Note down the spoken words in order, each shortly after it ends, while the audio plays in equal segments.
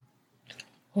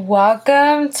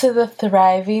Welcome to the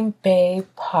Thriving Babe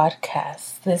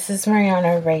podcast. This is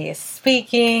Mariana Reyes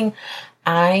speaking.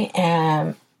 I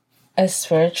am a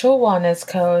spiritual wellness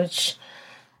coach.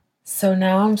 So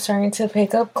now I'm starting to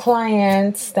pick up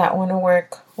clients that want to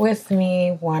work with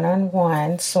me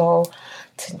one-on-one. So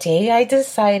today I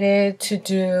decided to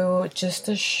do just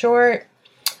a short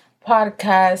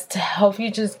podcast to help you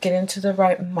just get into the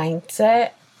right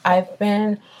mindset. I've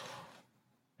been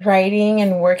writing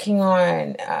and working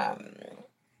on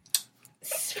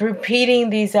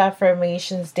repeating these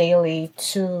affirmations daily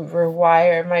to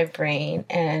rewire my brain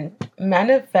and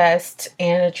manifest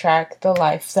and attract the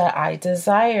life that I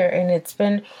desire. And it's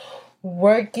been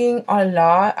working a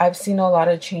lot. I've seen a lot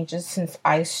of changes since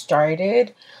I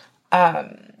started.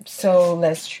 So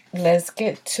let's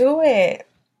get to it.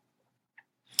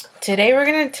 Today we're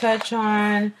going to touch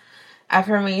on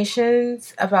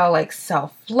affirmations about like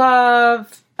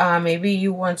self-love. Maybe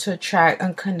you want to attract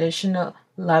unconditional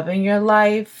love in your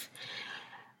life.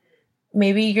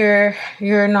 Maybe you're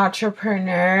an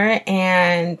entrepreneur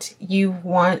and you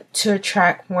want to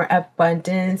attract more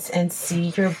abundance and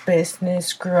see your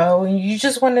business grow and you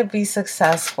just want to be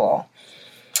successful.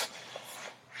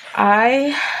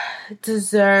 I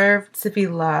deserve to be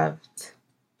loved,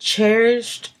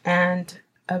 cherished, and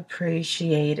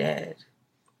appreciated.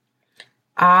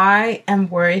 I am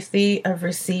worthy of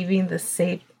receiving the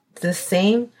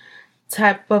same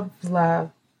type of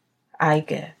love I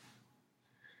give.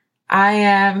 I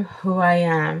am who I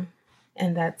am,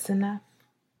 and that's enough.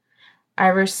 I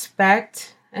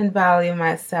respect and value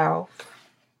myself.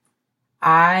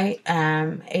 I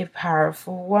am a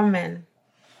powerful woman.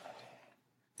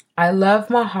 I love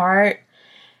my heart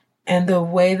and the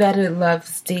way that it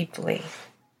loves deeply.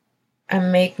 I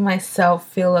make myself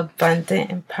feel abundant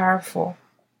and powerful.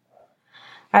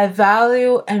 I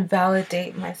value and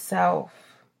validate myself.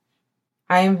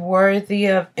 I am worthy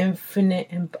of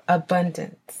infinite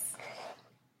abundance.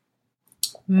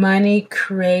 Money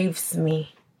craves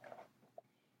me.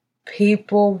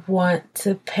 People want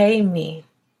to pay me.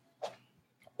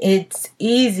 It's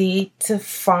easy to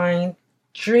find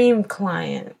dream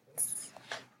clients.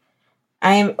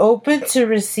 I am open to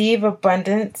receive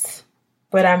abundance,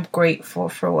 but I'm grateful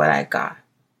for what I got.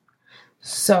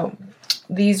 So,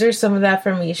 these are some of the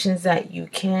affirmations that you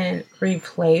can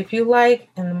replay if you like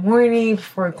in the morning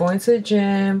before going to the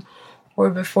gym or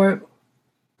before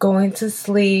going to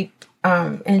sleep,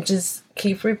 and just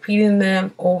keep repeating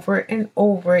them over and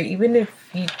over, even if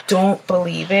you don't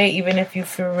believe it, even if you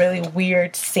feel really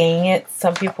weird saying it.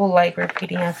 Some people like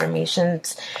repeating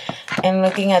affirmations and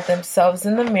looking at themselves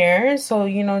in the mirror. So,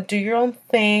 do your own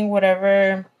thing,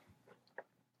 whatever,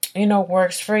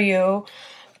 works for you.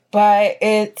 But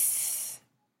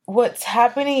what's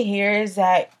happening here is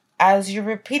that as you're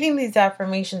repeating these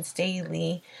affirmations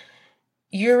daily,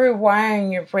 you're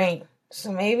rewiring your brain.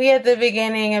 So maybe at the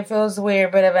beginning it feels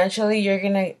weird, but eventually you're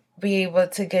going to be able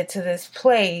to get to this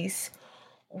place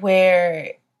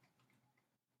where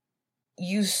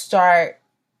you start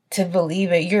to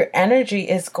believe it. Your energy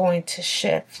is going to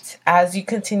shift as you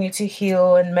continue to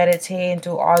heal and meditate and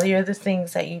do all the other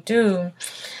things that you do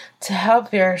to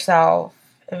help yourself.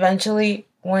 Eventually,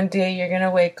 one day you're going to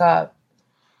wake up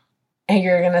and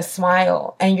you're going to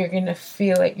smile and you're going to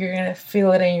feel it. You're going to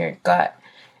feel it in your gut.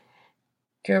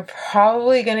 You're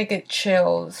probably going to get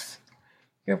chills.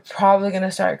 You're probably going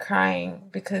to start crying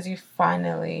because you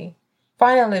finally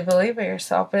believe in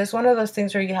yourself. But it's one of those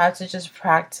things where you have to just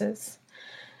practice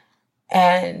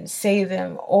and say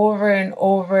them over and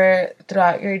over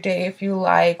throughout your day if you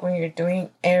like, when you're doing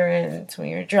errands, when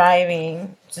you're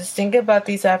driving. Just think about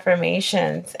these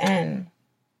affirmations and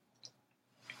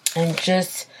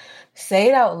just say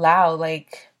it out loud.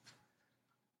 Like,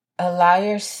 allow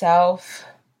yourself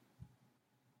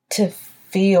to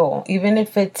feel, even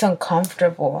if it's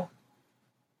uncomfortable.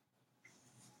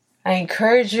 I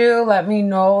encourage you, let me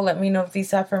know if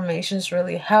these affirmations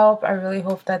really help. I really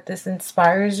hope that this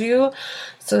inspires you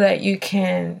so that you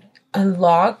can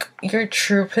unlock your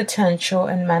true potential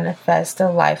and manifest the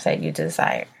life that you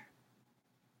desire.